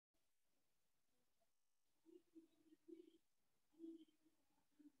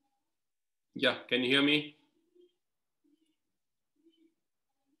Yeah, can you hear me?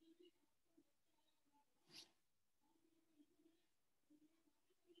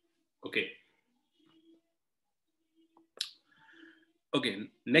 Okay. Okay,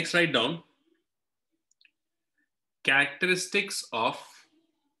 next write down characteristics of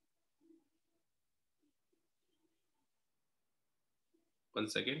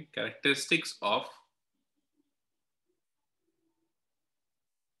characteristics of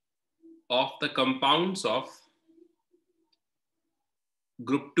the compounds of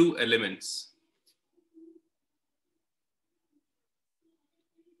group 2 elements.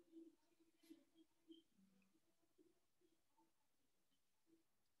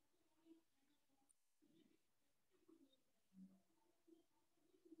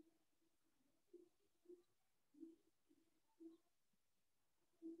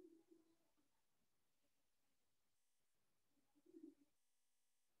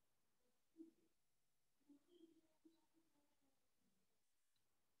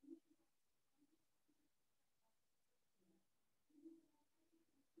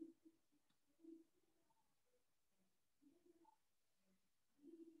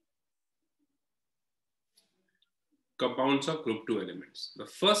 Compounds of group 2 elements. The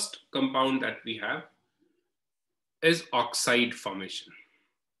first compound that we have is oxide formation.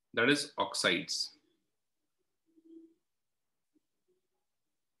 That is oxides.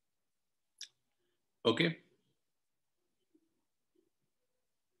 Okay.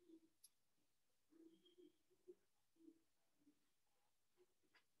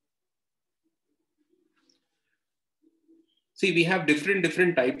 See, we have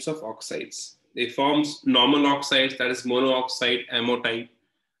different types of oxides. They forms normal oxides, that is monooxide, MO type.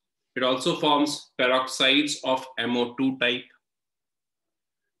 It also forms peroxides of MO2 type.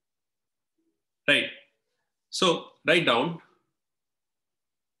 Right. So write down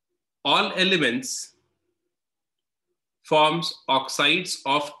all elements forms oxides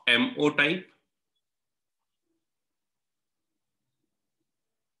of MO type.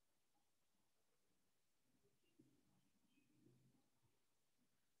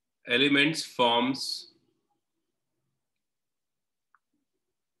 Elements forms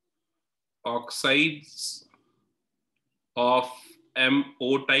oxides of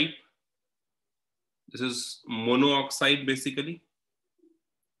MO type. This is monooxide basically.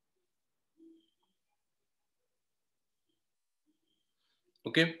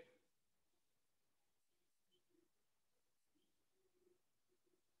 Okay.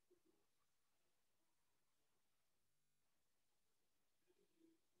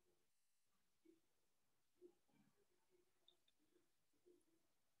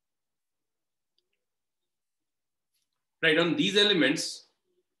 Right, on these elements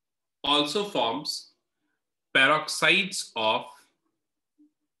also forms peroxides of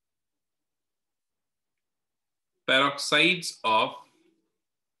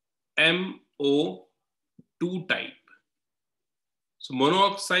MO2 type. So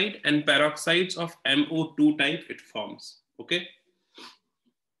monooxide and peroxides of MO2 type it forms. Okay.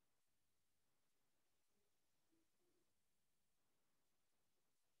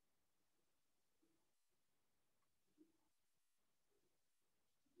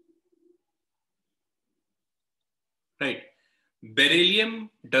 Right. Beryllium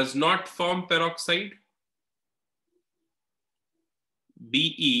does not form peroxide.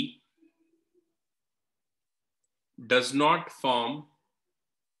 Be does not form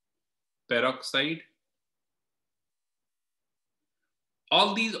peroxide.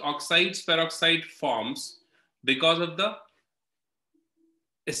 All these oxides, peroxide forms because of the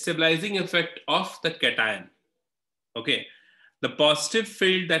stabilizing effect of the cation. Okay. The positive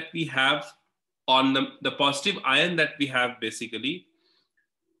field that we have on the positive ion that we have basically,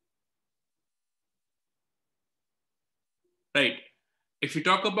 right? If you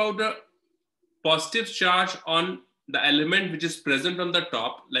talk about the positive charge on the element which is present on the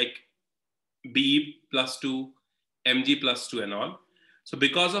top, like B plus 2, Mg plus 2 and all. So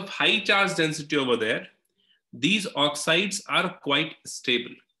because of high charge density over there, these oxides are quite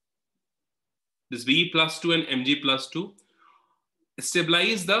stable. This B plus 2 and Mg plus 2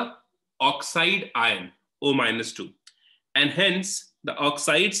 stabilize the oxide ion, O minus 2. And hence the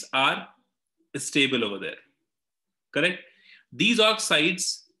oxides are stable over there. Correct? These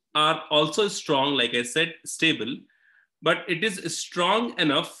oxides are also strong, like I said, stable, but it is strong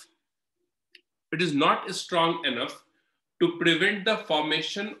enough. It is not strong enough to prevent the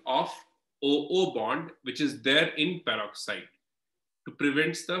formation of OO bond, which is there in peroxide, to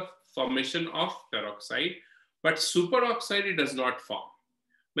prevent the formation of peroxide. But superoxide it does not form.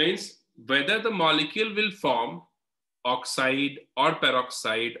 Means whether the molecule will form oxide or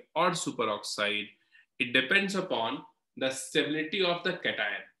peroxide or superoxide. It depends upon the stability of the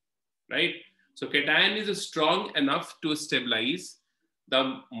cation, right? So cation is strong enough to stabilize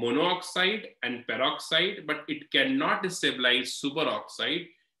the monoxide and peroxide, but it cannot stabilize superoxide,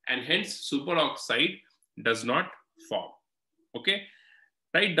 and hence superoxide does not form. Okay,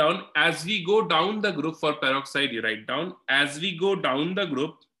 write down as we go down the group for peroxide. You write down as we go down the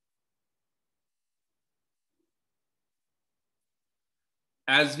group,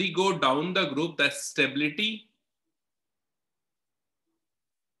 as we go down the group, the stability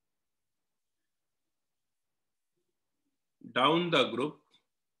down the group,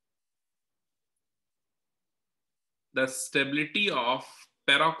 the stability of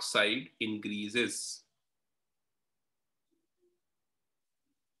peroxide increases.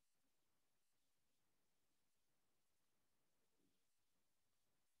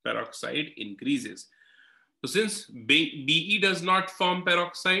 Peroxide increases. So since Be does not form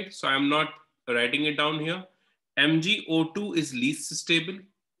peroxide, so I'm not writing it down here. MgO2 is least stable.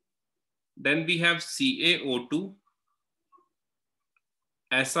 Then we have CaO2,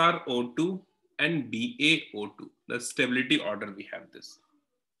 SrO2, and BaO2. The stability order we have this.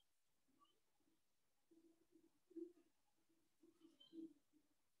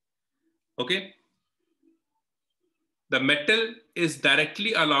 Okay. The metal is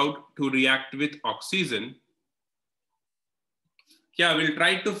directly allowed to react with oxygen. Yeah, we'll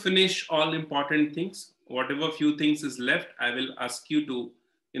try to finish all important things. Whatever few things is left, I will ask you to,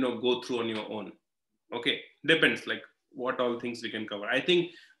 go through on your own. Okay, depends like what all things we can cover. I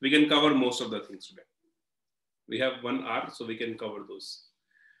think we can cover most of the things today. We have 1 hour, so we can cover those.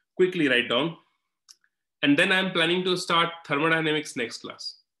 Quickly write down. And then I'm planning to start thermodynamics next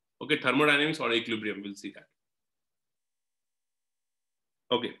class. Okay, thermodynamics or equilibrium, we'll see that.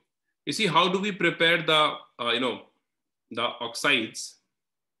 Okay, you see how do we prepare the, the oxides?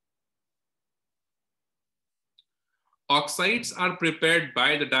 Oxides are prepared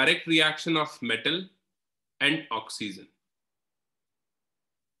by the direct reaction of metal and oxygen.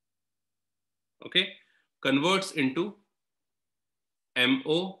 Okay, converts into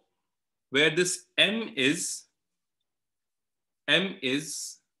MO, where this M is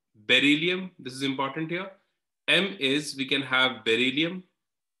beryllium. This is important here. M is, we can have beryllium,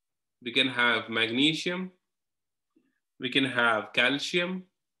 we can have magnesium, we can have calcium,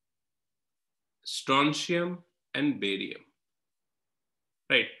 strontium, and barium.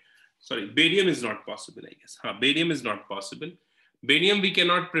 Right? Sorry, barium is not possible, I guess. Barium is not possible. Barium we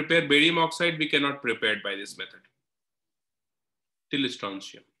cannot prepare, barium oxide we cannot prepare by this method. Till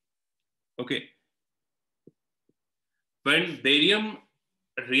strontium. Okay. When barium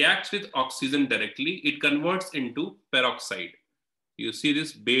reacts with oxygen directly, it converts into peroxide. You see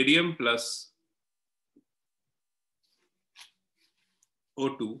this barium plus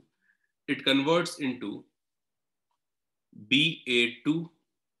O2, it converts into Ba2O2.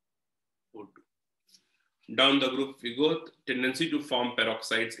 Down the group we go, tendency to form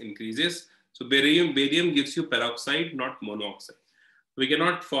peroxides increases. So barium gives you peroxide, not monoxide. We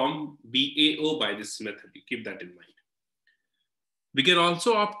cannot form BaO by this method. You keep that in mind. We can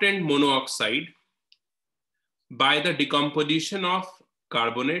also obtain monoxide by the decomposition of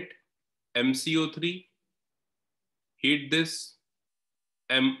carbonate, MCO3, heat this,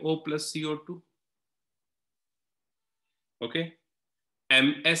 MO plus CO2. Okay.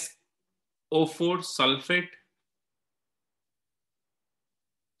 MsO4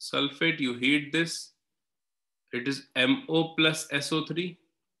 sulfate, you heat this, it is MO plus SO3.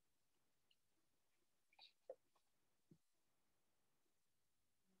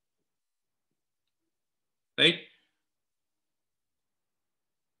 Right?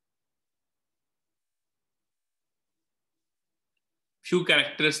 Few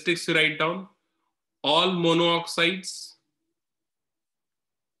characteristics to write down. All monooxides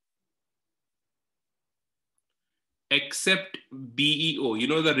except BeO, you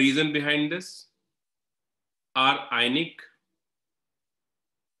know the reason behind this, are ionic.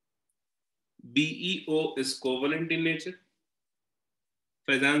 BeO is covalent in nature.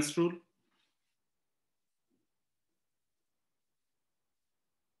 Fresnel's rule.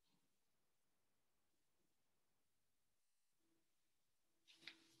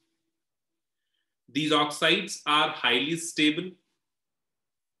 These oxides are highly stable.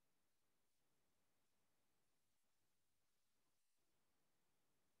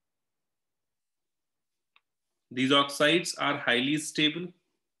 These oxides are highly stable.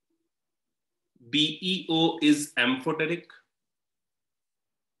 BeO is amphoteric.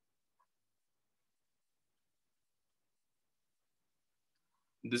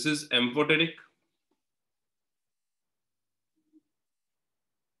 This is amphoteric.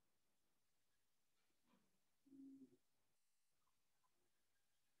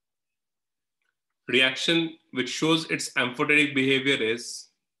 reaction which shows its amphoteric behavior is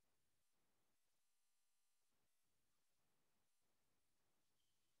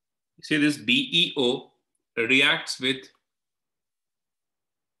see this BeO reacts with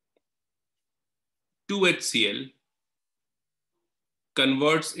 2HCl,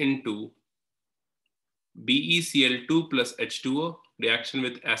 converts into BeCl2 plus H2O, reaction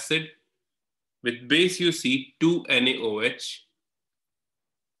with acid. With base you see 2NaOH.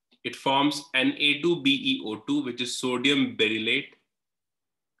 It forms Na2BeO2, which is sodium berylate.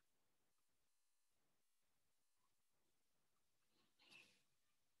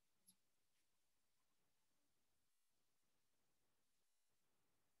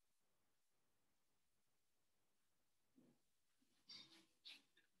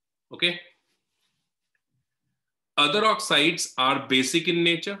 Okay. Other oxides are basic in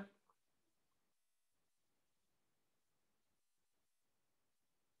nature.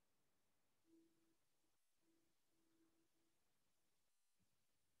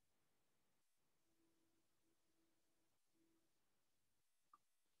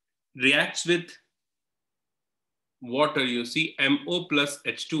 Reacts with water, you see MO plus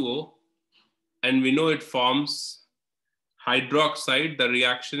H2O, and we know it forms hydroxide. The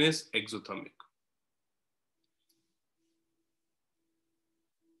reaction is exothermic.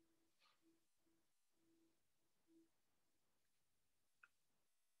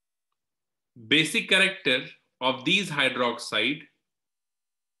 Basic character of these hydroxide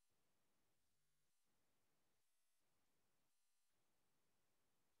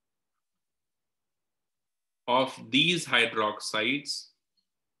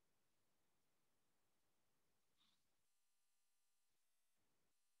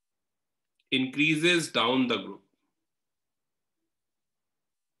increases down the group.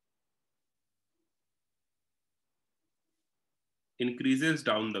 Increases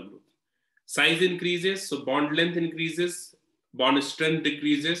down the group. Size increases, so bond length increases, bond strength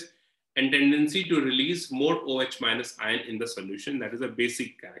decreases, and tendency to release more OH minus ion in the solution. That is a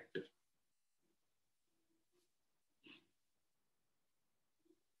basic character.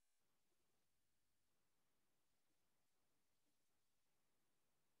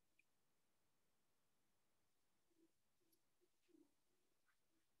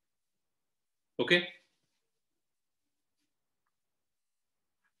 Okay.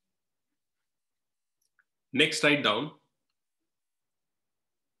 Next, write down.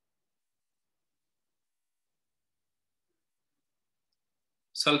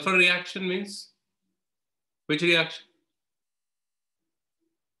 Sulfur reaction means which reaction?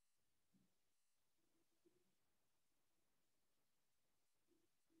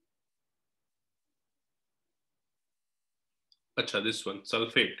 Acha, this one,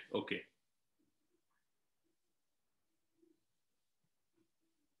 sulfate. Okay.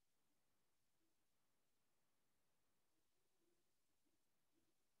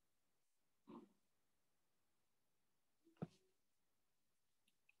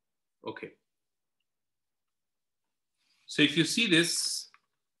 Okay. So if you see this,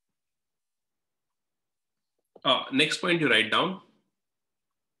 next point you write down.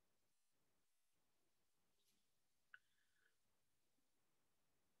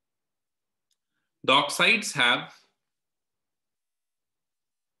 The oxides have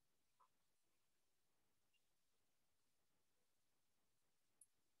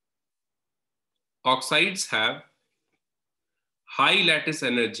high lattice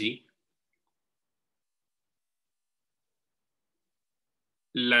energy,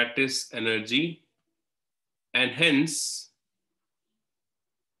 and hence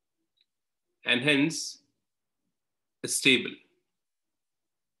stable.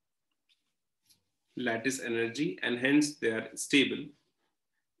 Lattice energy, and hence they are stable.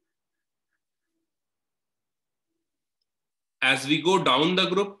 As we go down the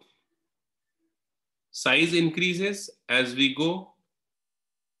group, size increases. As we go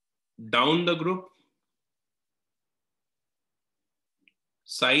down the group,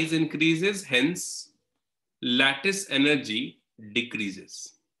 size increases, hence lattice energy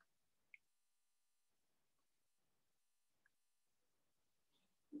decreases.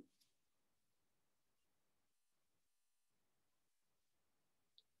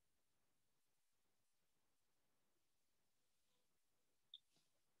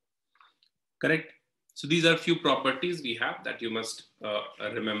 Correct? So these are few properties we have that you must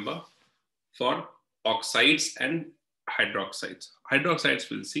remember for oxides and hydroxides. Hydroxides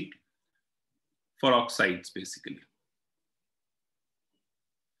we'll see. For oxides, basically.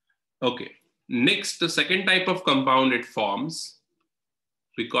 Okay. Next, the second type of compound it forms,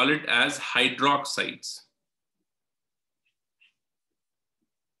 we call it as hydroxides.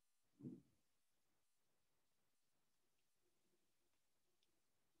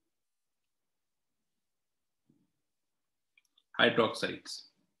 hydroxides.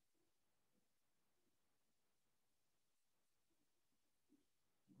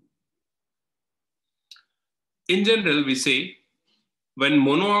 In general, we say when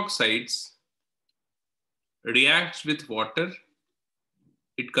monooxides reacts with water,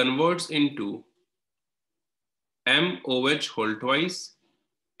 it converts into MOH whole twice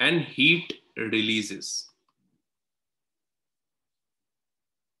and heat releases.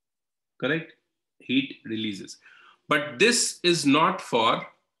 Correct? Heat releases. But this is not for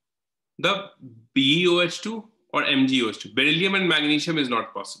the BeOH2 or MgOH2. Beryllium and magnesium is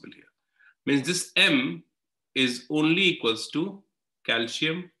not possible here. Means this M is only equals to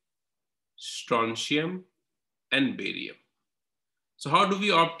calcium, strontium, and barium. So how do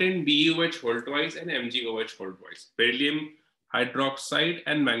we obtain BeOH whole twice and MgOH whole twice? Beryllium hydroxide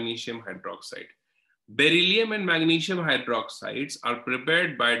and magnesium hydroxide. Beryllium and magnesium hydroxides are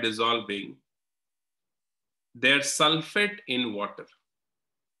prepared by dissolving their sulfate in water.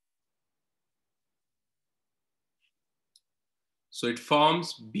 So it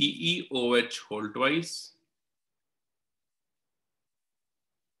forms BeOH whole twice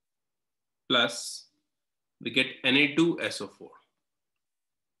plus we get Na2SO4.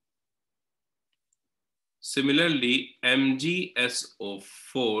 Similarly,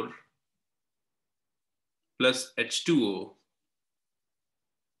 MgSO4 plus H2O,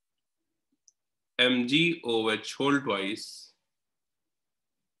 MgOH whole twice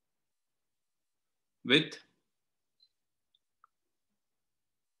with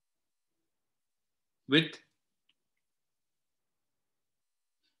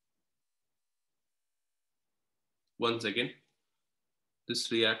once again,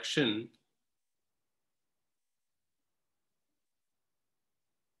 this reaction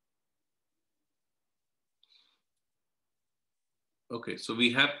okay, so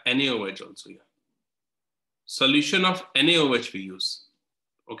we have NaOH also here. Solution of NaOH we use.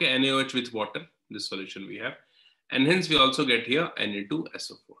 Okay, NaOH with water, this solution we have. And hence we also get here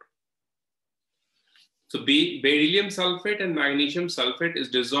Na2SO4. So beryllium sulfate and magnesium sulfate is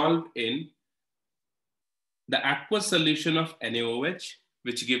dissolved in the aqueous solution of NaOH,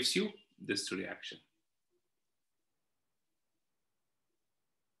 which gives you this reaction.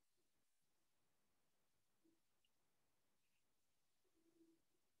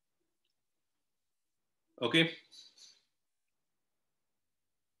 Okay.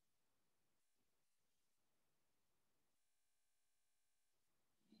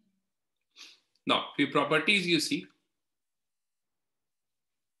 Now, few properties you see.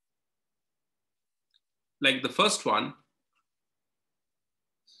 Like the first one,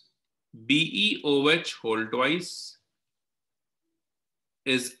 BeOH whole twice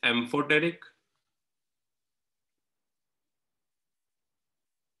is amphoteric.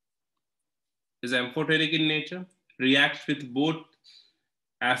 Is amphoteric in nature, reacts with both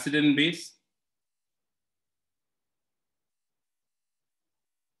acid and base.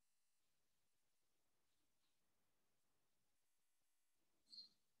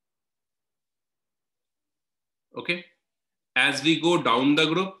 Okay. As we go down the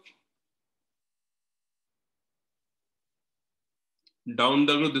group,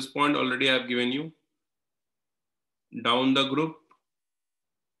 this point already I have given you. Down the group,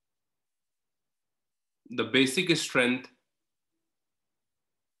 the basic strength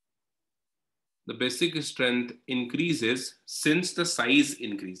increases since the size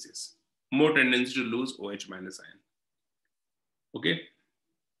increases. More tendency to lose OH minus ion. Okay.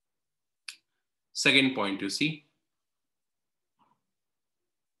 Second point you see.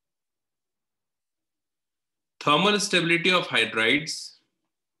 Thermal stability of hydrides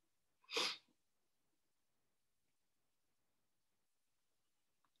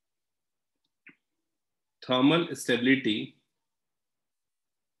thermal stability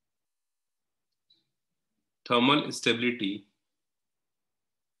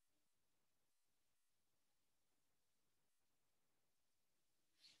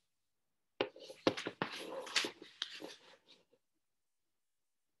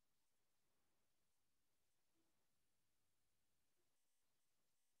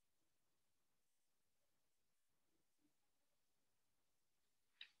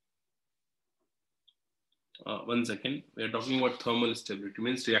one second. We are talking about thermal stability,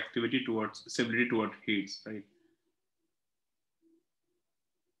 means reactivity towards stability toward heats, right?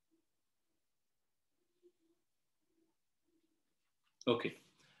 Okay.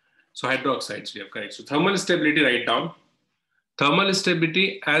 So hydroxides, we have correct. So thermal stability, write down. Thermal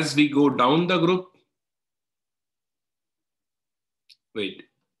stability as we go down the group. Wait.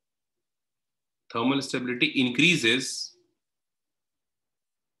 Thermal stability increases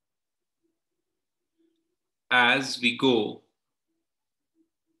as we go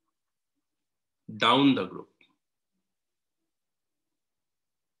down the group.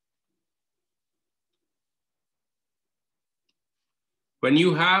 When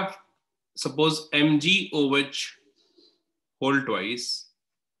you have, suppose MgOH whole twice,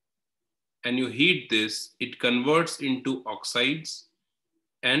 and you heat this, it converts into oxides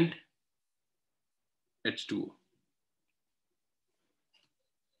and H2O.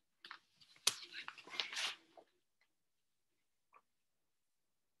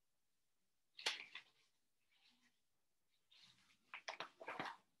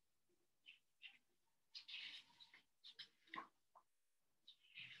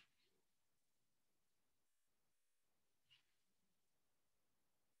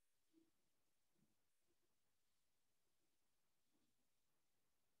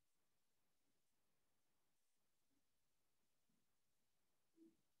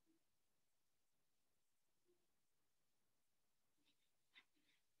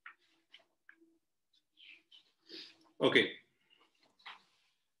 Okay.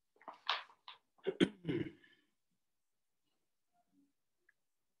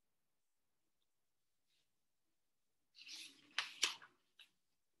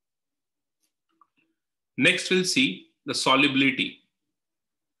 Next, we'll see the solubility.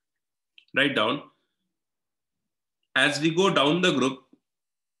 Write down. As we go down the group,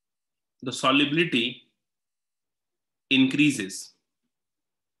 the solubility increases.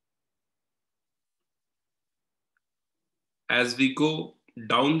 As we go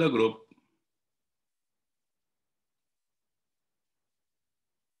down the group,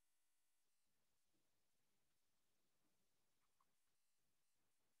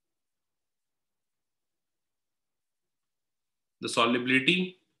 the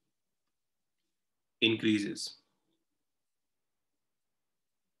solubility increases.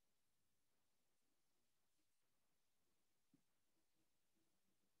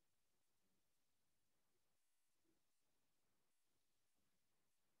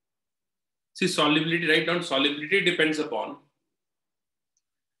 See, solubility, write down, solubility depends upon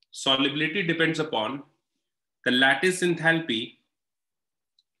the lattice enthalpy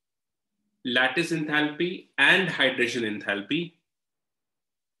and hydration enthalpy.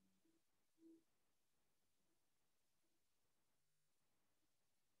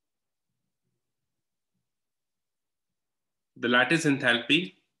 The lattice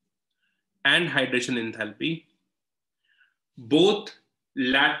enthalpy and hydration enthalpy. Both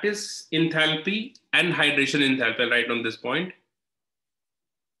lattice enthalpy and hydration enthalpy, I'll write on this point.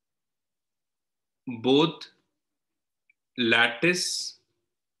 Both lattice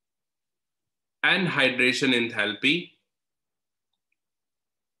and hydration enthalpy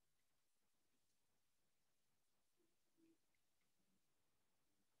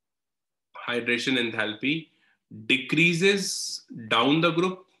decreases down the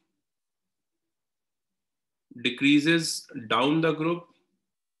group,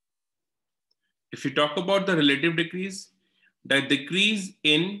 If you talk about the relative decrease, the decrease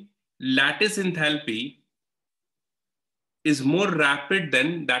in lattice enthalpy is more rapid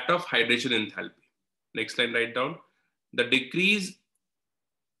than that of hydration enthalpy. Next line, write down. The decrease,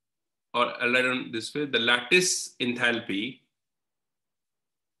 or I'll write down this way, the lattice enthalpy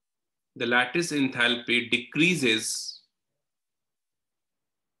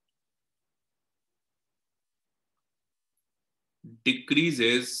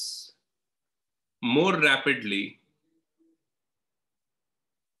decreases more rapidly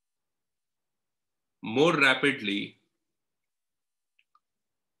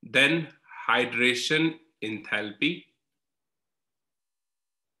than hydration enthalpy.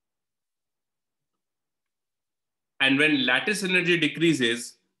 And when lattice energy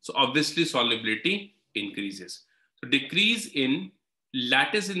decreases, so obviously solubility increases. So decrease in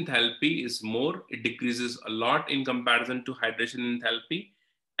lattice enthalpy is more, it decreases a lot in comparison to hydration enthalpy,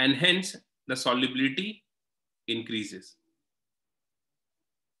 and hence the solubility increases.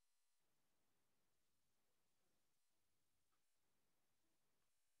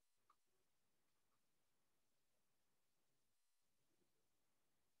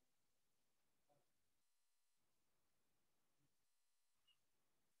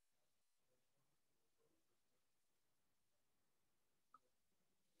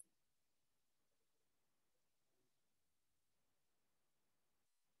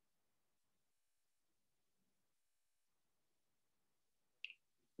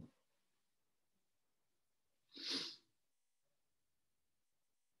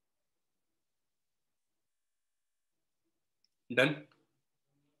 Done?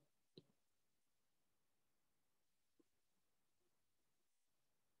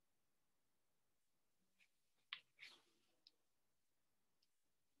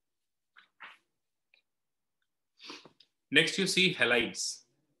 Next, you see halides.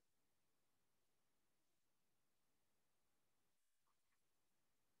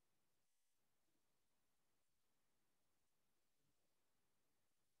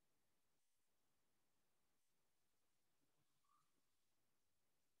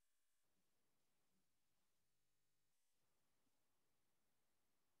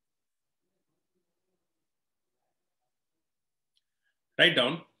 Write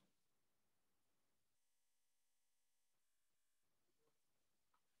down.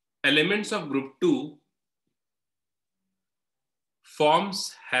 Elements of group 2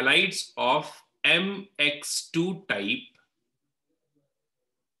 forms halides of MX2 type.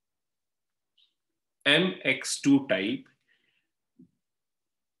 MX2 type.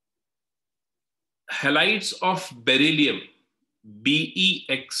 Halides of beryllium,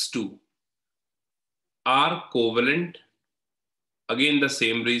 BeX2, are covalent. Again, the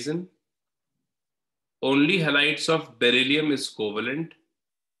same reason. Only halides of beryllium is covalent.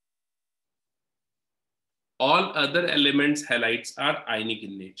 All other elements halides are ionic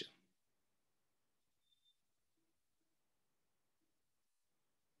in nature.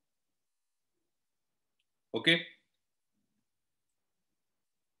 Okay.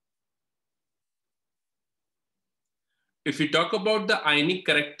 If we talk about the ionic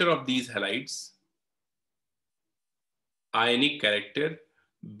character of these halides, ionic character,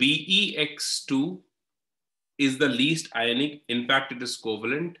 BeX2 is the least ionic. In fact, it is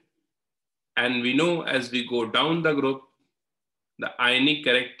covalent. And we know as we go down the group, the ionic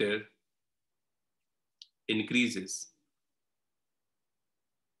character increases.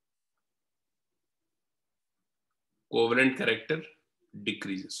 Covalent character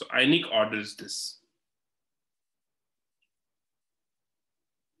decreases. So ionic order is this.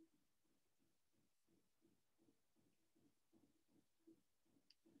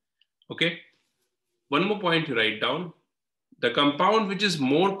 Okay. One more point to write down. The compound which is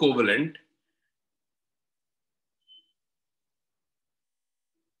more covalent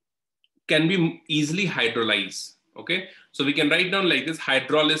can be easily hydrolyzed. Okay. So we can write down like this: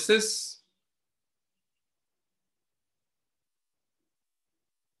 hydrolysis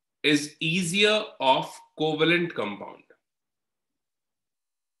is easier of covalent compound.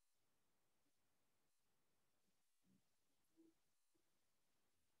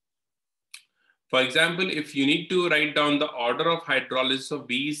 For example, if you need to write down the order of hydrolysis of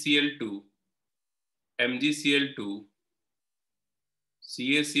BeCl2, MgCl2,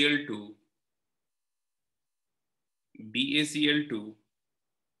 CaCl2, BaCl2,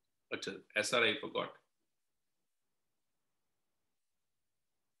 SR I forgot.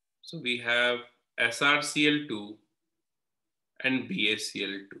 So we have SrCl2 and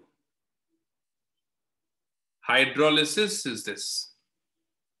BaCl2. Hydrolysis is this.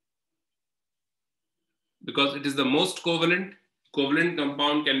 Because it is the most covalent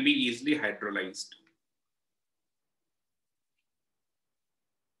compound can be easily hydrolyzed.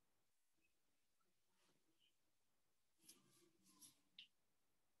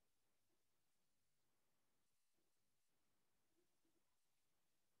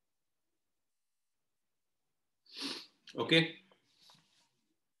 Okay.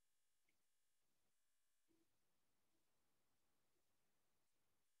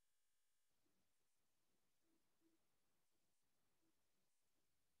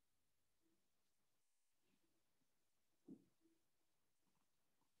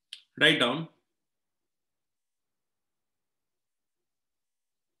 Write down.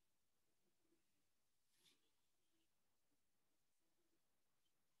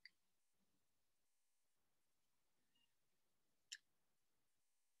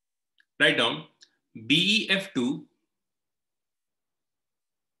 Write down BeF2.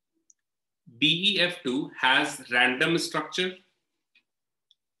 BeF2 has random structure.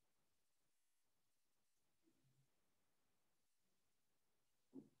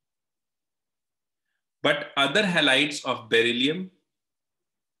 But other halides of beryllium,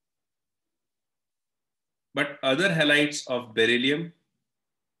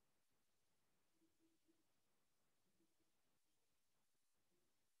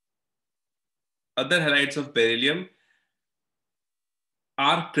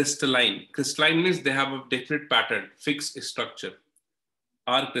 are crystalline. Crystalline means they have a definite pattern, fixed structure,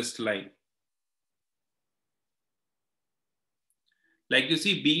 are crystalline. Like you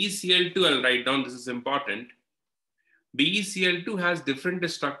see BeCl2, I'll write down, this is important. BeCl2 has different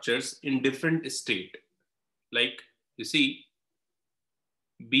structures in different state. Like you see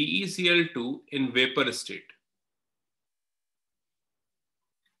BeCl2 in vapor state.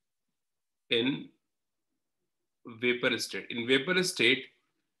 In vapor state,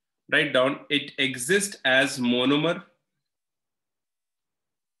 write down, it exists as monomer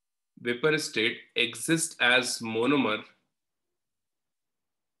vapor state exists as monomer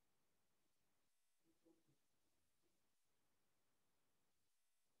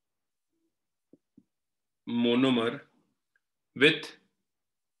with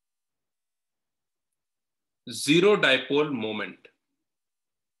zero dipole moment.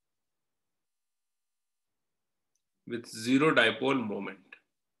 With zero dipole moment.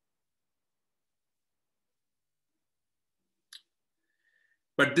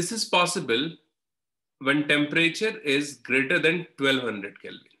 But this is possible when temperature is greater than 1200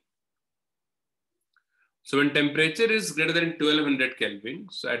 Kelvin. So when temperature is greater than 1200 Kelvin,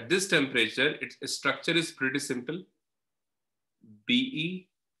 so at this temperature, its structure is pretty simple, Be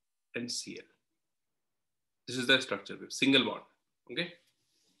and Cl. This is the structure, single bond, okay?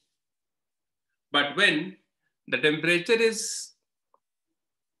 But when the temperature is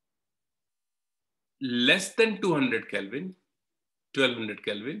less than 200 Kelvin, 1200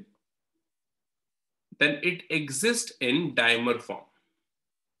 Kelvin, then it exists in dimer form,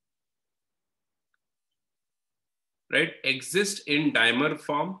 right? Exists in dimer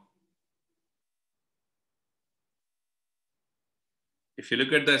form. If you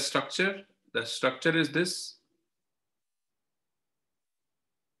look at the structure is this.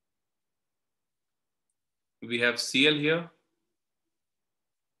 We have Cl here,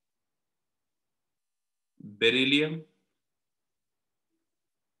 beryllium,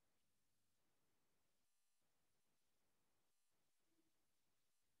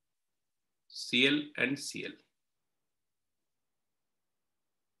 Cl and Cl.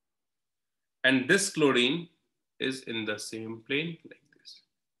 And this chlorine is in the same plane like this.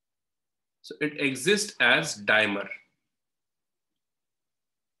 So it exists as dimer.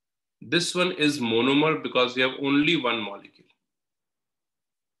 This one is monomer because we have only one molecule.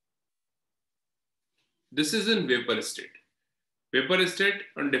 This is in vapor state. Vapor state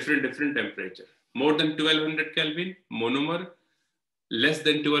on different temperature. More than 1200 Kelvin, monomer. Less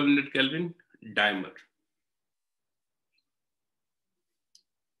than 1200 Kelvin, dimer.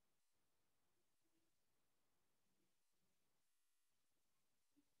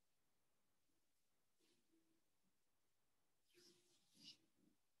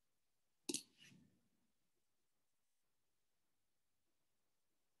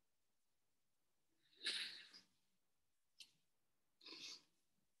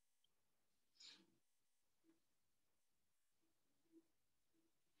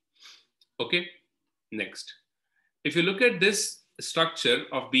 Okay, next. If you look at this structure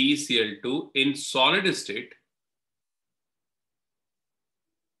of BeCl2 in solid state,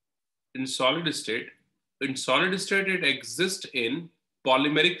 it exists in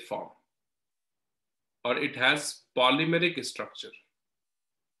polymeric form, or it has polymeric structure.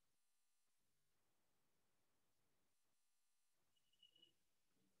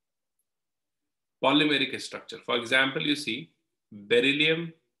 Polymeric structure. For example, you see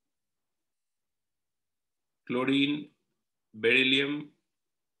beryllium, chlorine, beryllium,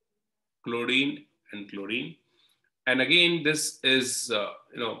 chlorine, and chlorine. And again, this is,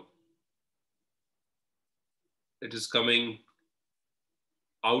 it is coming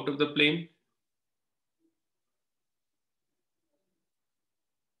out of the plane.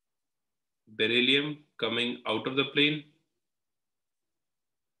 Beryllium coming out of the plane.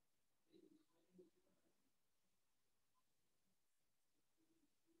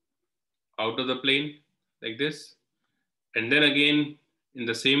 Out of the plane like this. And then again in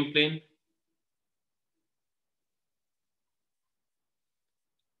the same plane.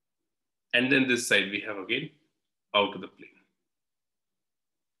 And then this side we have again out of the plane.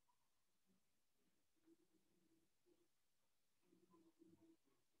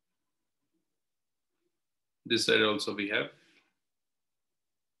 This side also we have.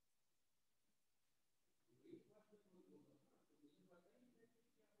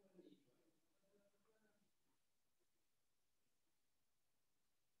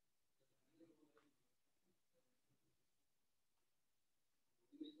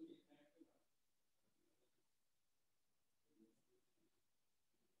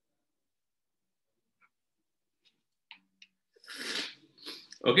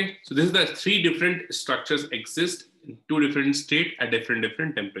 Okay, so this is the three different structures exist in two different states at different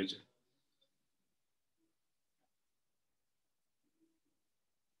temperature.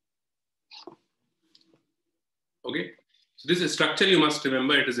 Okay, so this is structure you must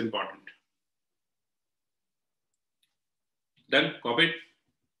remember, it is important. Done, copied.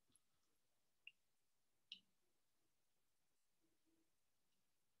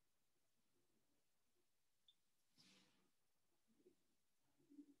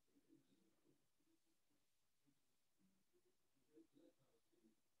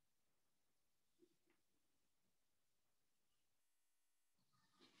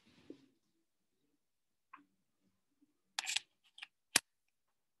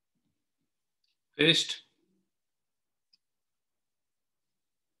 Finished?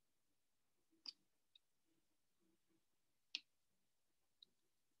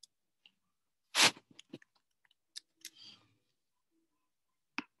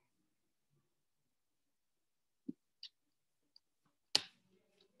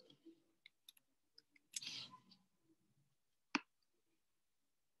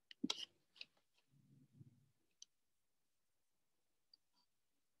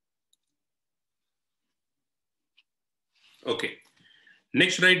 Okay.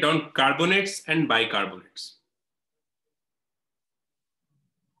 Next, write down carbonates and bicarbonates.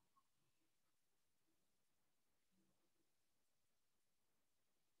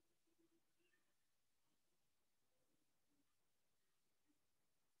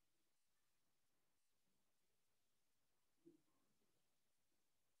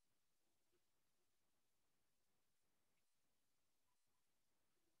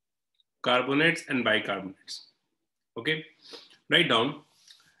 Carbonates and bicarbonates. Okay. Write down.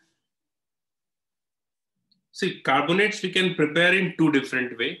 See, carbonates we can prepare in two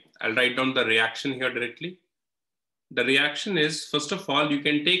different ways. I'll write down the reaction here directly. The reaction is, first of all, you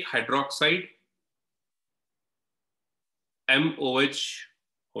can take hydroxide, MOH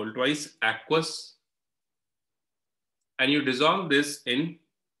whole twice, aqueous, and you dissolve this in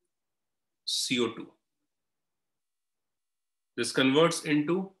CO2. This converts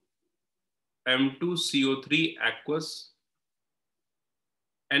into M2CO3 aqueous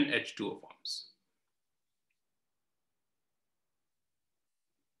and H2O forms.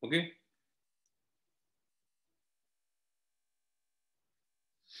 Okay.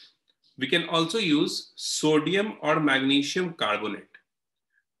 We can also use sodium or magnesium carbonate.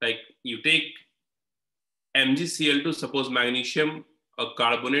 Like you take MgCl2, suppose magnesium, a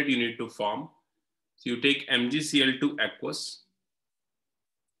carbonate you need to form. So you take MgCl2 aqueous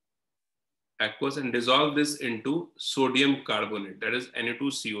and dissolve this into sodium carbonate, that is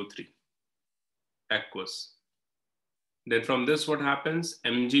Na2CO3 aqueous. Then from this what happens?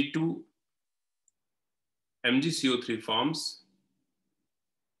 MgCO3 forms.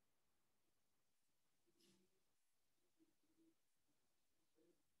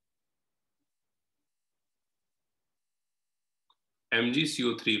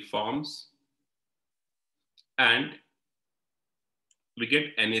 MgCO3 forms and we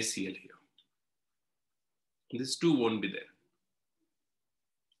get NaCl here. These two won't be there.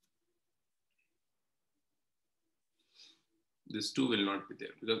 These two will not be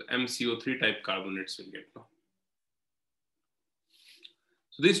there because MCO3 type carbonates will get now.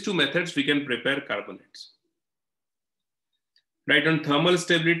 So these two methods we can prepare carbonates. Write on thermal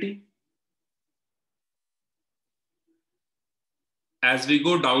stability. As we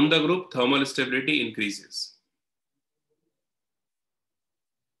go down the group, thermal stability increases.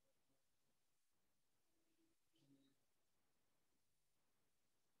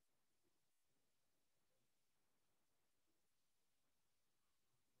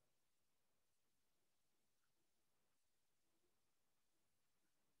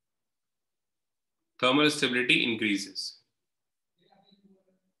 Thermal stability increases.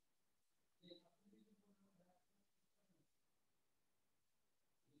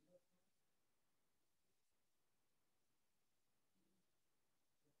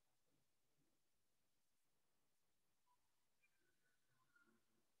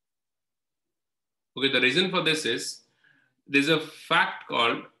 Okay, the reason for this is there's a fact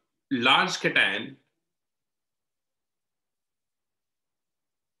called large cation.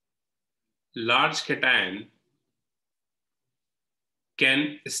 Large cation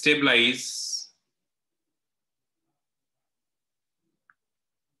can stabilize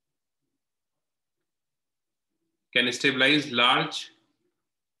large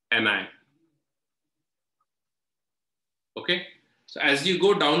anion. Okay, so as you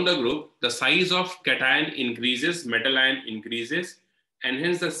go down the group, the size of cation increases, metal ion increases, and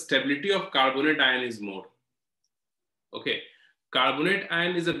hence the stability of carbonate ion is more. Okay, carbonate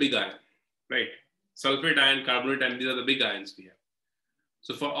ion is a big ion, right? Sulfate ion, carbonate ion, these are the big ions we have.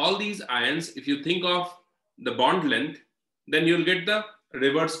 So for all these ions, if you think of the bond length, then you'll get the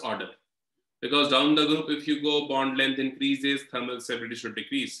reverse order. Because down the group, if you go bond length increases, thermal stability should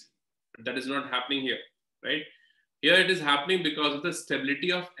decrease. But that is not happening here, right? Here it is happening because of the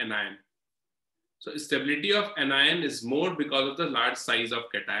stability of anion. So stability of anion is more because of the large size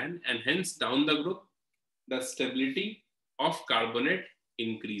of cation, and hence down the group, the stability of carbonate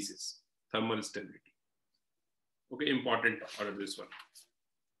increases, thermal stability. Okay, important order this one.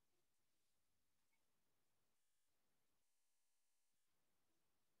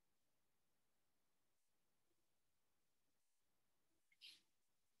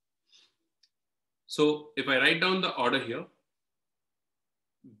 So if I write down the order here,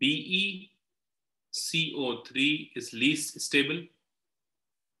 BeCO3 is least stable.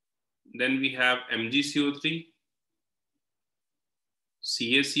 Then we have MgCO3,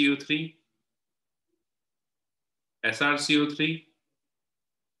 CaCO3, SrCO3,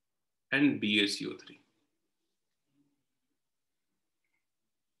 and BaCO3.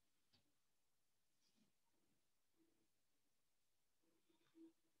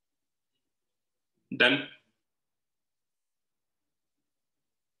 Done.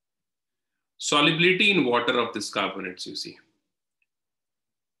 Solubility in water of this carbonates, you see.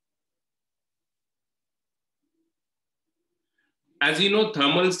 As you know,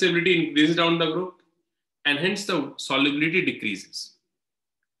 thermal stability increases down the group, and hence the solubility decreases.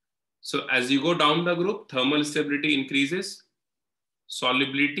 So as you go down the group, thermal stability increases,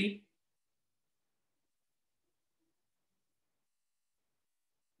 solubility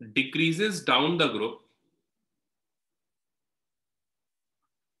decreases down the group,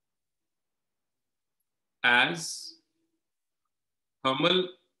 as thermal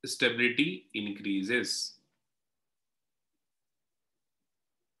stability increases.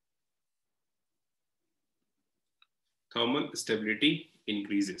 Thermal stability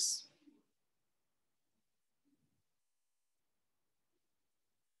increases.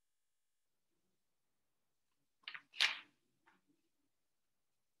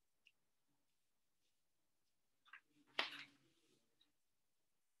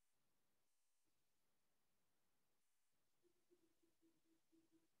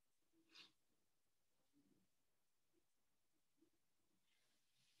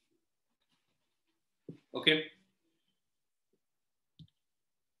 Okay.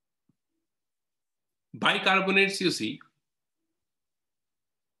 Bicarbonates, you see,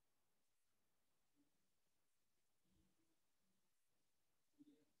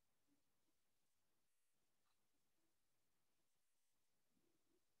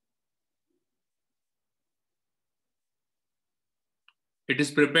 it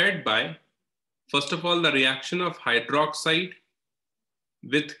is prepared by, first of all, the reaction of hydroxide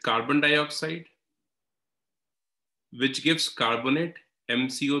with carbon dioxide, which gives carbonate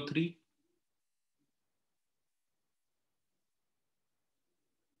MCO3.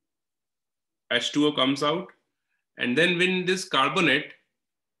 H2O comes out, and then when this carbonate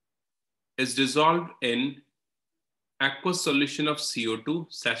is dissolved in aqueous solution of CO2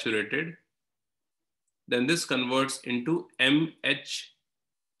 saturated, then this converts into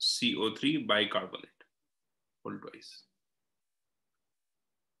MHCO3 bicarbonate, whole twice.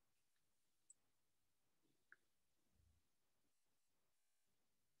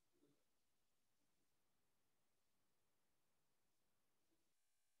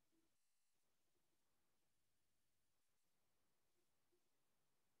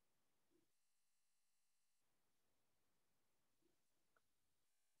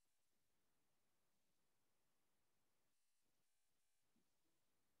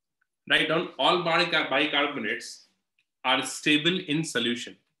 Write down all bicarbonates are stable in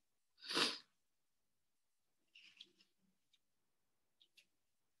solution.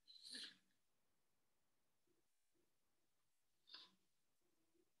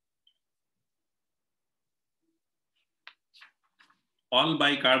 All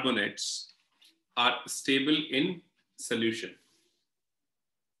bicarbonates are stable in solution.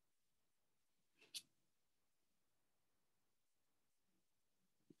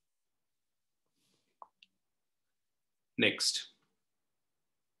 Next,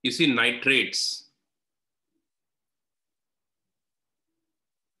 you see nitrates.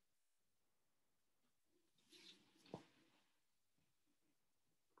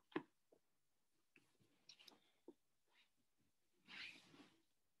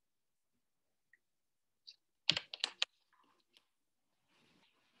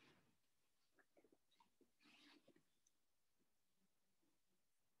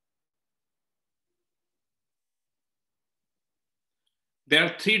 There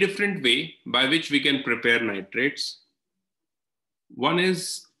are three different ways by which we can prepare nitrates. One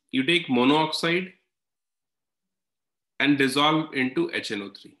is you take monoxide and dissolve into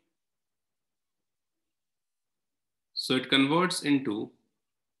HNO3. So it converts into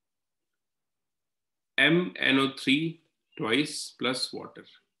MNO3 twice plus water.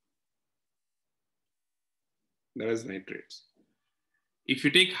 That is nitrates. If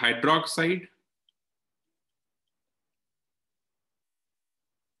you take hydroxide,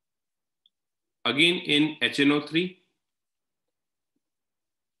 again in HNO3,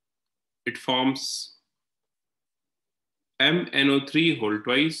 it forms MNO3 whole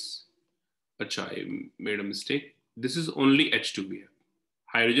twice. Achha, I made a mistake. This is only H2 here.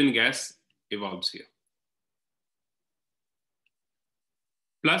 Hydrogen gas evolves here.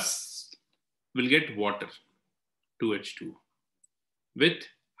 Plus, we'll get water, 2H2, with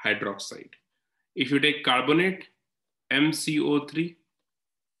hydroxide. If you take carbonate, MCO3,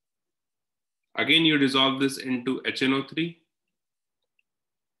 again you dissolve this into HNO3,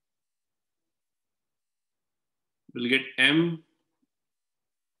 we'll get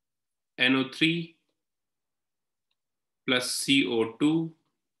MNO3 plus CO2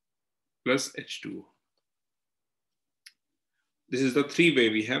 plus H2O. This is the three way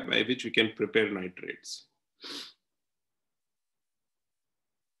we have by which we can prepare nitrates.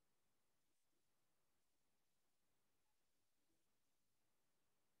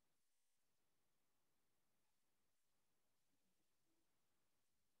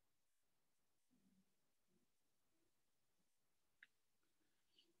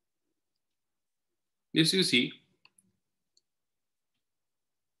 This you see,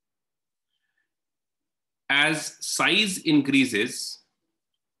 as size increases,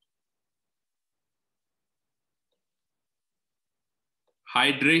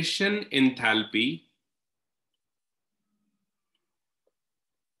 hydration enthalpy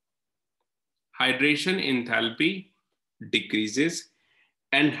decreases,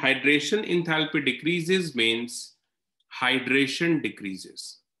 and hydration enthalpy decreases means hydration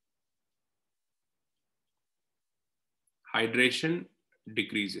decreases. Hydration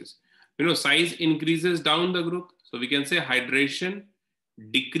decreases. You know, size increases down the group. So we can say hydration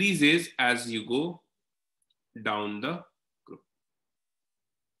decreases as you go down the group.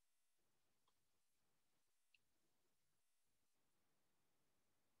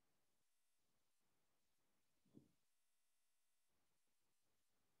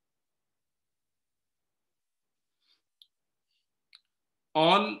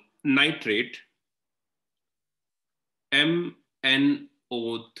 All nitrate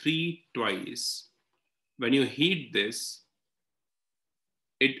MnO3 twice, when you heat this,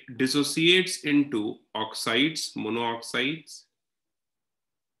 it dissociates into oxides, monooxides,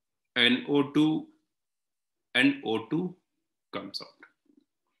 NO2 and O2 comes out.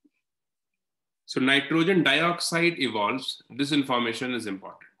 So nitrogen dioxide evolves. This information is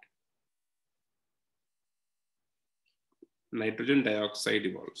important. Nitrogen dioxide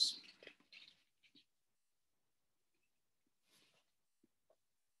evolves.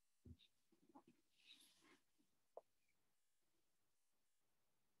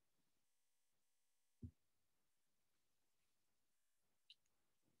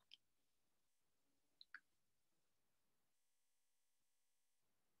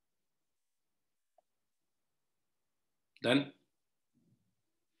 Done?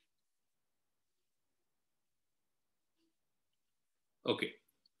 Okay,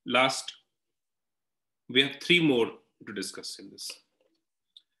 last, we have three more to discuss in this.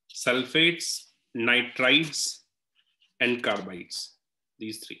 Sulfates, nitrites, and carbides,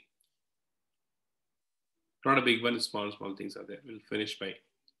 these three. Not a big one, small things are there. We'll finish by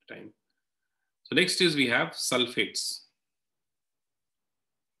time. So next is we have sulfates.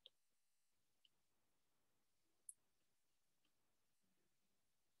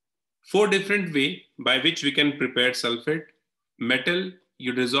 Four different ways by which we can prepare sulfate. Metal,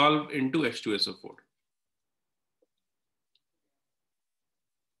 you dissolve into H2SO4.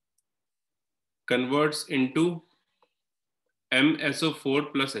 Converts into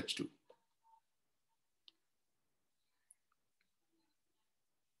MSO4 plus H2.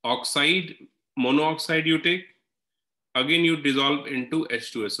 Oxide, monooxide you take, again you dissolve into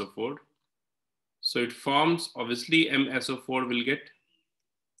H2SO4. So it forms, obviously MSO4 will get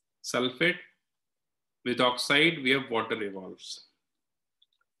sulfate. With oxide, we have water evolves.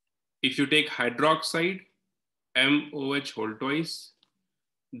 If you take hydroxide, MOH whole twice,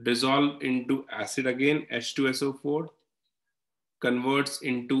 dissolve into acid again, H2SO4, converts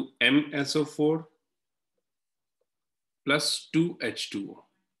into MSO4 plus 2H2O.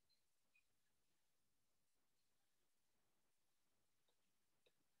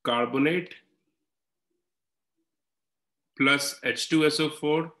 Carbonate plus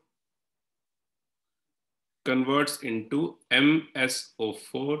H2SO4 converts into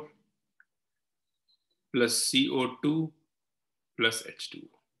MSO4 plus CO2 plus H2O.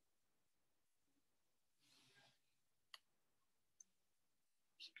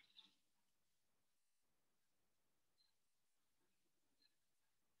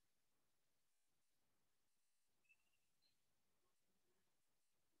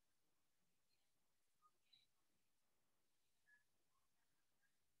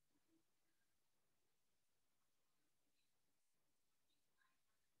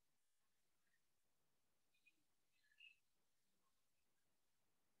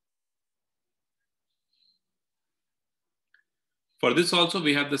 For this also,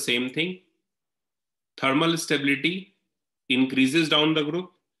 we have the same thing. Thermal stability increases down the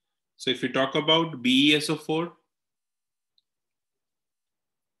group. So if we talk about BeSO4,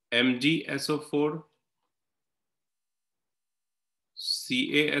 MgSO4,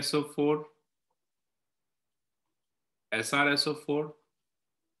 CaSO4, SrSO4,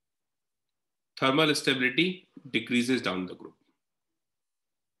 thermal stability decreases down the group.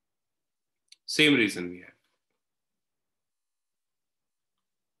 Same reason we have.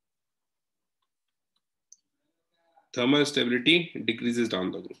 Thermal stability decreases down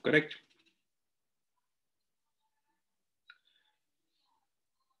the group, correct?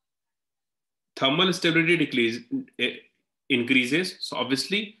 Thermal stability increases, so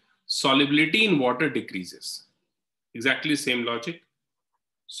obviously solubility in water decreases. Exactly same logic.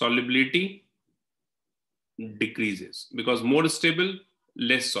 Solubility decreases because more stable,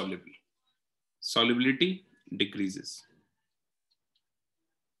 less soluble. Solubility decreases.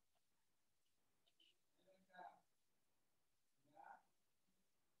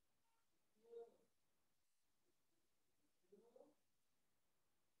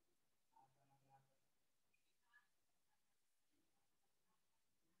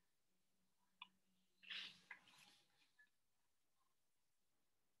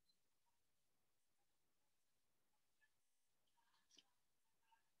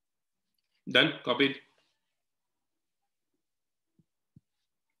 Done, copied.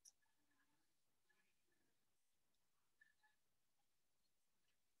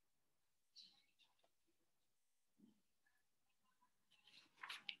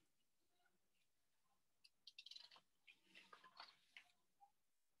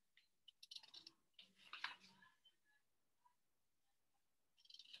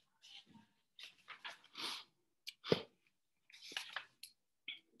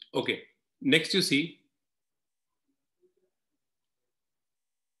 Okay, next you see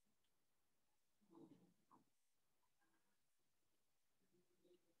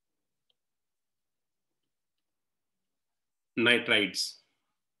nitrites.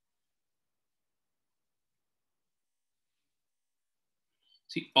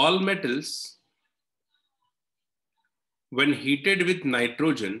 See, all metals, when heated with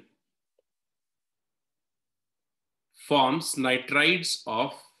nitrogen, forms nitrides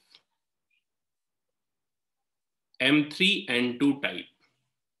of M3N2 type.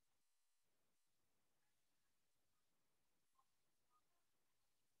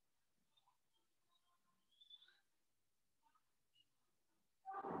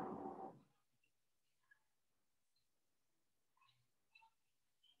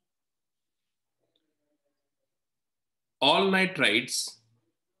 All nitrides,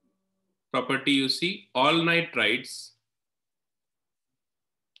 property you see, all nitrides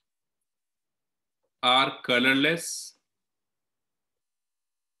are colorless,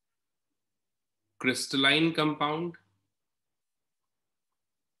 crystalline compound,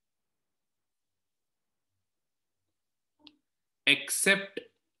 except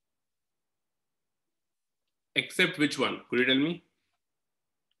which one? Could you tell me?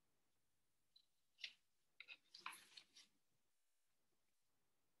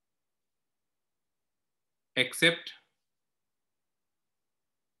 Except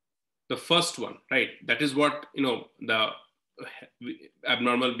the first one, right? That is what, the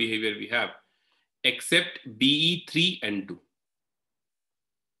abnormal behavior we have, except Be3N2.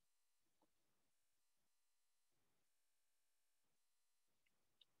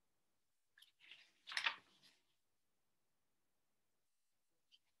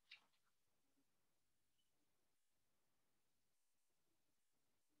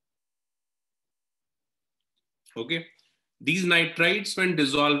 Okay, these nitrides, when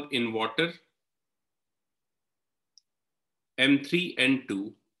dissolved in water,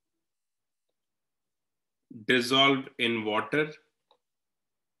 M3N2 dissolved in water,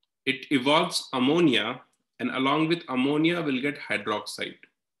 it evolves ammonia, and along with ammonia will get hydroxide.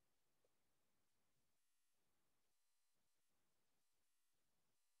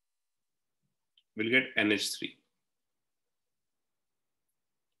 We'll get NH3.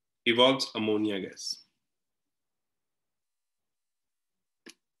 Evolves ammonia gas.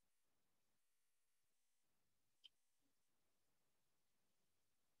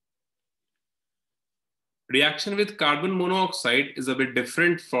 Reaction with carbon monoxide is a bit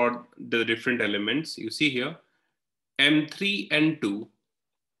different for the different elements. You see here, M3N2,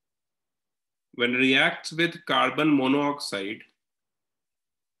 when reacts with carbon monoxide,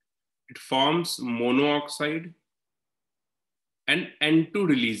 it forms monoxide and N2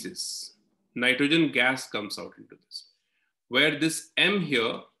 releases. Nitrogen gas comes out into this. Where this M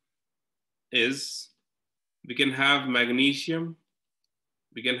here is, we can have magnesium,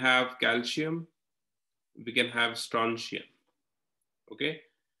 we can have calcium, we can have strontium. Okay.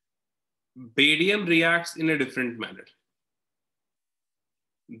 Barium reacts in a different manner.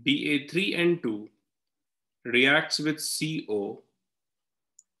 Ba3N2 reacts with CO.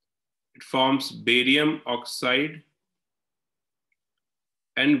 It forms barium oxide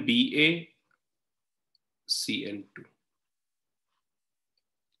and BaCN2.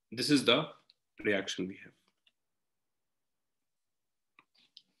 This is the reaction we have.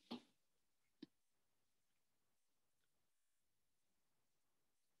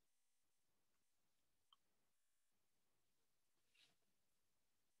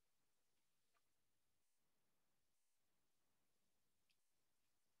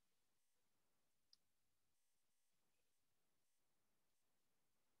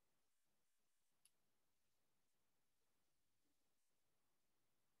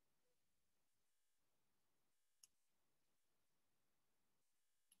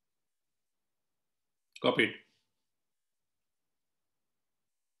 Copied.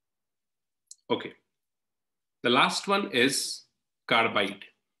 Okay. The last one is carbide.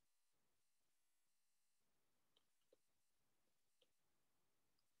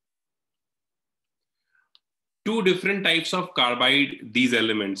 Two different types of carbide these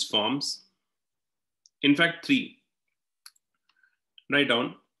elements forms. In fact, three. Write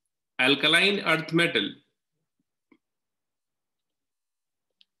down alkaline earth metal,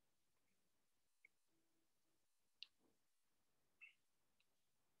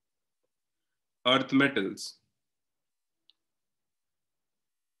 earth metals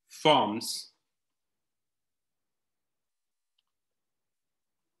forms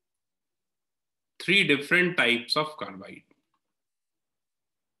three different types of carbide.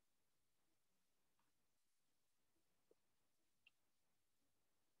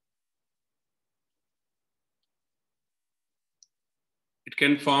 It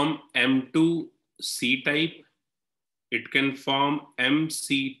can form M2C type, it can form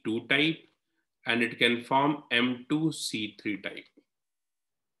MC2 type, and it can form M2C3 type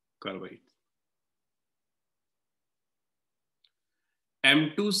carbide.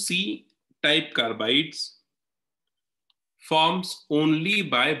 M2C type carbides forms only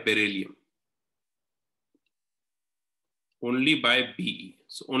by beryllium, only by Be.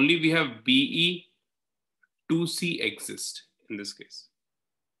 So only we have Be2C exist in this case.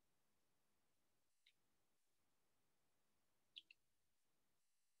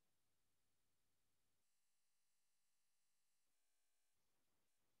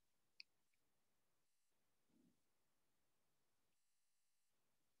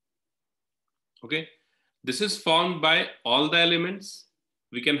 Okay, this is formed by all the elements.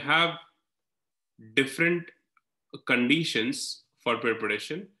 We can have different conditions for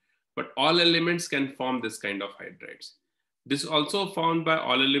preparation, but all elements can form this kind of hydrides. This is also formed by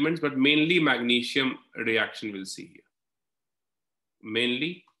all elements, but mainly magnesium reaction we'll see here.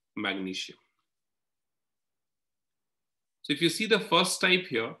 Mainly magnesium. So if you see the first type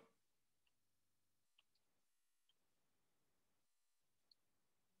here,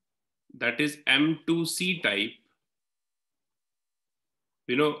 that is M2C type.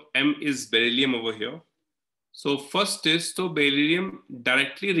 You know, M is beryllium over here. So first is, so beryllium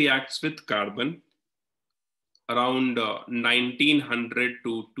directly reacts with carbon around 1900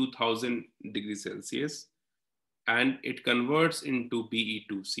 to 2000 degrees Celsius, and it converts into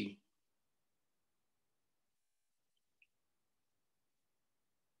Be2C.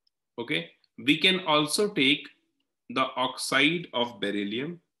 Okay, we can also take the oxide of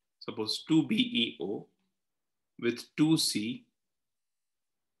beryllium, suppose 2BeO with 2C,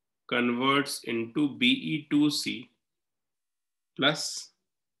 converts into Be2C plus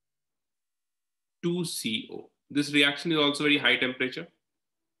 2CO. This reaction is also very high temperature.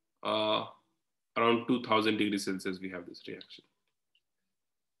 Around 2000 degrees Celsius, we have this reaction.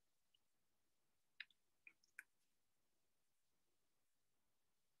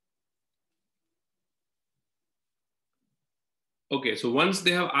 Okay, so once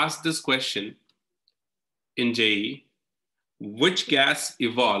they have asked this question in JE, which gas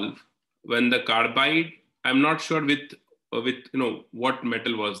evolve when the carbide, I'm not sure with what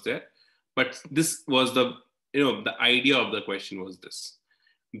metal was there, but this was the the idea of the question was this.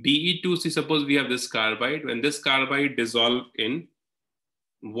 Be2C, suppose we have this carbide, when this carbide dissolve in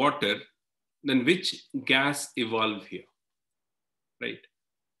water, then which gas evolve here, right?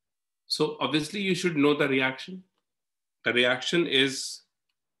 So obviously you should know the reaction. The reaction is,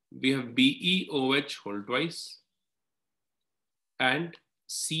 we have BeOH whole twice and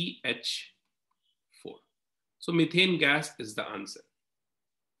CH4. So methane gas is the answer.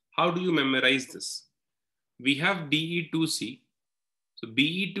 How do you memorize this? We have Be2C. So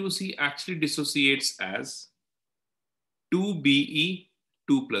Be2C actually dissociates as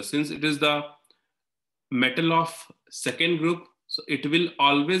 2Be2 plus. Since it is the metal of second group, so it will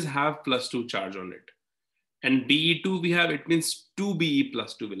always have +2 charge on it. And Be2 we have, it means 2Be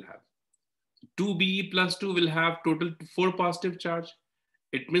plus 2 will have. 2Be plus 2 will have total 4 positive charge.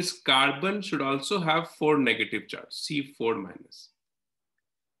 It means carbon should also have 4 negative charge, C4 minus.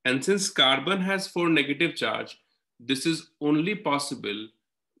 And since carbon has 4 negative charge, this is only possible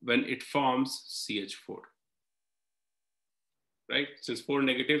when it forms CH4. Right? Since 4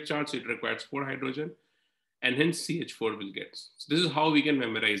 negative charge, it requires 4 hydrogen, and hence CH4 will get. So this is how we can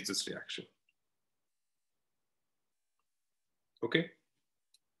memorize this reaction. Okay.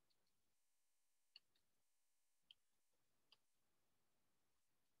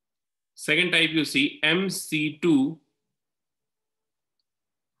 Second type you see MC2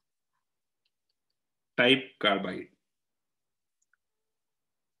 type carbide.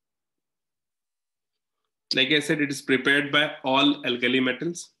 Like I said, it is prepared by all alkali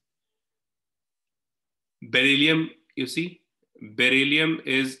metals. Beryllium, you see, beryllium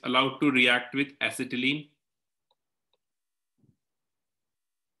is allowed to react with acetylene,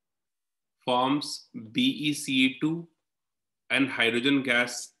 forms BeCe2 and hydrogen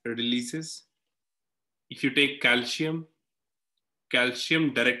gas releases. If you take calcium,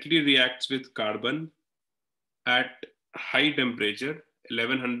 calcium directly reacts with carbon at high temperature,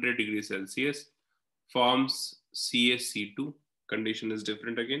 1100 degrees Celsius, forms CaC2. Condition is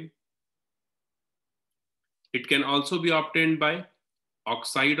different again. It can also be obtained by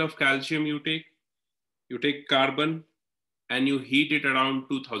oxide of calcium you take carbon and you heat it around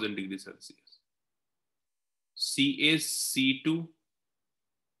 2000 degrees Celsius. CaC2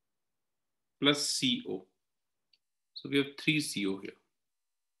 plus CO. So we have 3 CO here.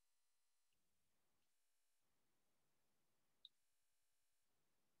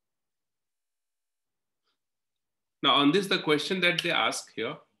 Now on this, the question that they ask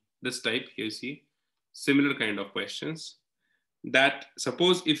here, this type, here you see, similar kind of questions, that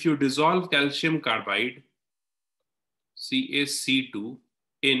suppose if you dissolve calcium carbide, CaC2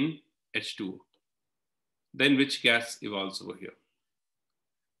 in H2O, then which gas evolves over here?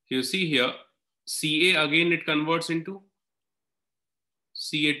 You see here, Ca again it converts into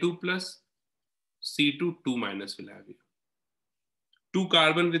Ca2 plus, C2 2 minus will have here. 2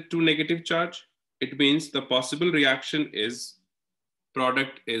 carbon with 2 negative charge. It means the possible reaction is,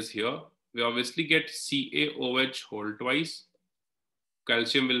 product is here. We obviously get CaOH whole twice,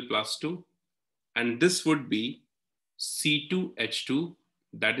 calcium will +2, and this would be C2H2,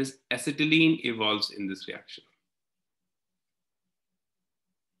 that is acetylene evolves in this reaction.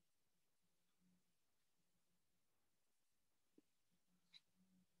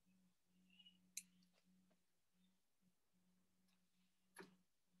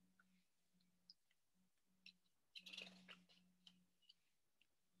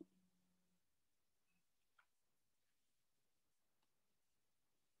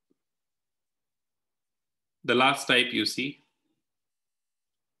 The last type you see,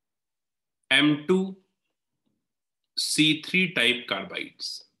 M2C3 type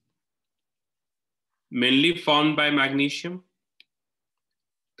carbides, mainly formed by magnesium.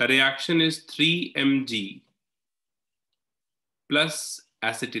 The reaction is 3Mg plus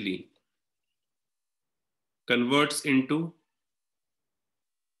acetylene converts into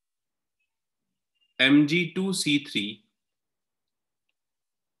Mg2C3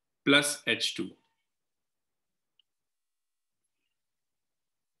 plus H2.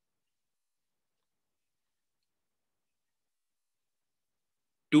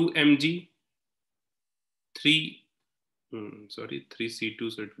 2Mg, 3C2, so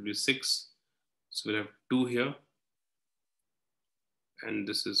it will be 6. So we'll have 2 here. And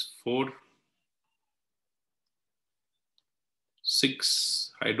this is 4.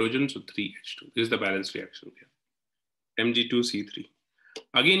 6 hydrogen, so 3H2. This is the balanced reaction here. Mg2C3.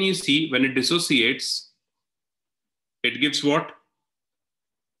 Again, you see when it dissociates, it gives what?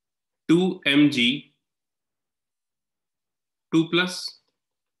 2Mg 2 plus.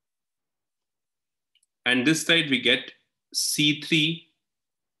 And this side we get C3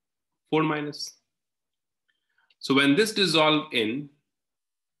 4 minus. So when this dissolves in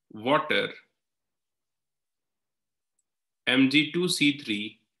water,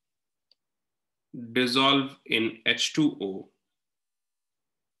 Mg2C3 dissolve in H2O,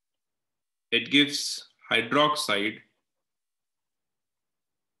 it gives hydroxide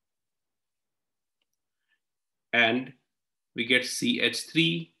and we get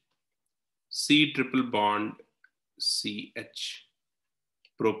CH3, C triple bond, CH,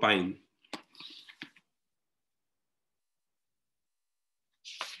 propyne.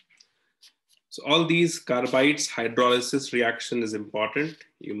 So all these carbides hydrolysis reaction is important.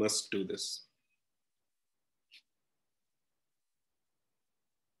 You must do this.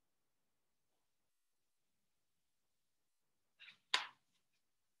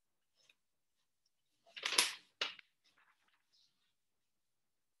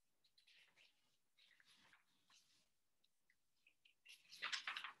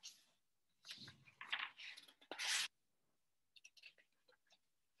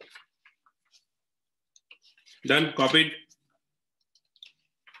 Done, copied.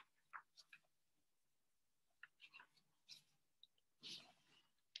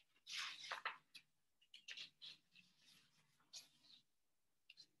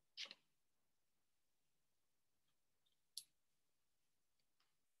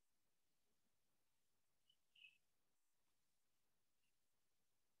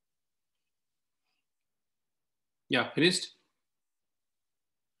 Yeah, finished.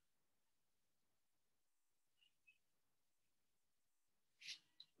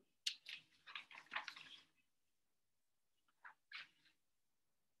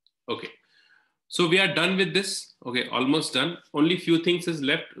 Okay. So we are done with this. Okay, almost done. Only few things is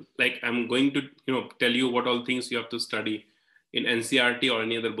left. Like I'm going to, tell you what all things you have to study in NCRT or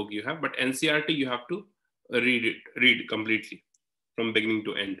any other book you have. But NCRT you have to read completely from beginning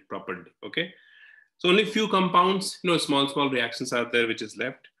to end properly. Okay. So only few compounds, small reactions are there which is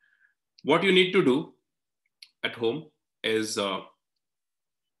left. What you need to do at home is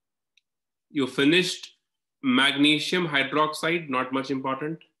you finished magnesium hydroxide, not much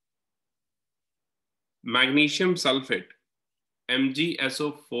important. Magnesium sulfate,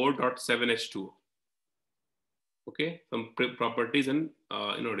 MgSO4.7H2O. Okay, some properties and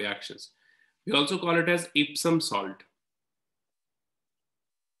reactions. We also call it as Epsom salt.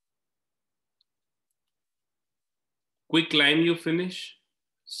 Quicklime you finish,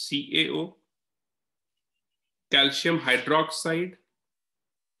 CaO. Calcium hydroxide.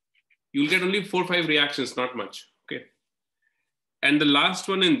 You'll get only 4 or 5 reactions, not much. Okay. And the last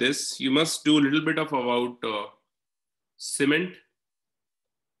one in this, you must do a little bit of about cement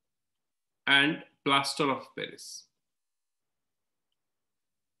and plaster of Paris.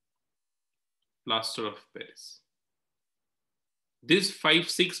 Plaster of Paris. These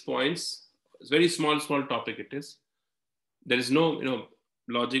 5-6 points, it's very small topic it is. There is no,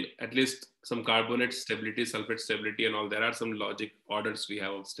 logic, at least some carbonate stability, sulfate stability and all. There are some logic orders we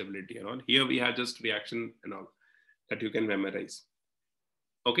have of stability and all. Here we have just reaction and all that you can memorize.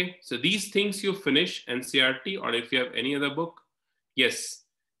 Okay, so these things you finish NCRT, or if you have any other book, yes.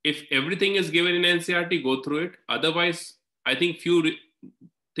 If everything is given in NCRT, go through it. Otherwise, I think few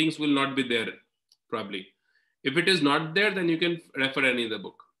things will not be there probably. If it is not there, then you can refer any other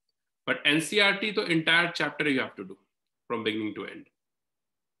book. But NCRT, the entire chapter you have to do from beginning to end.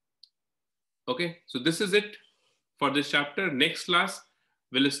 Okay, so this is it for this chapter. Next class,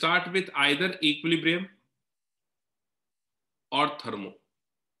 we'll start with either equilibrium or thermo.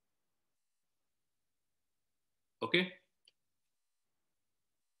 Okay.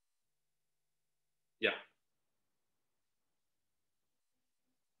 Yeah.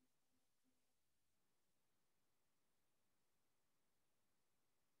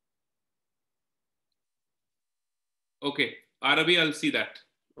 Okay. Arabi, I'll see that.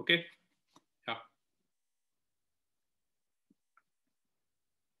 Okay. Yeah.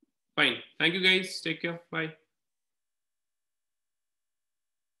 Fine. Thank you guys. Take care. Bye.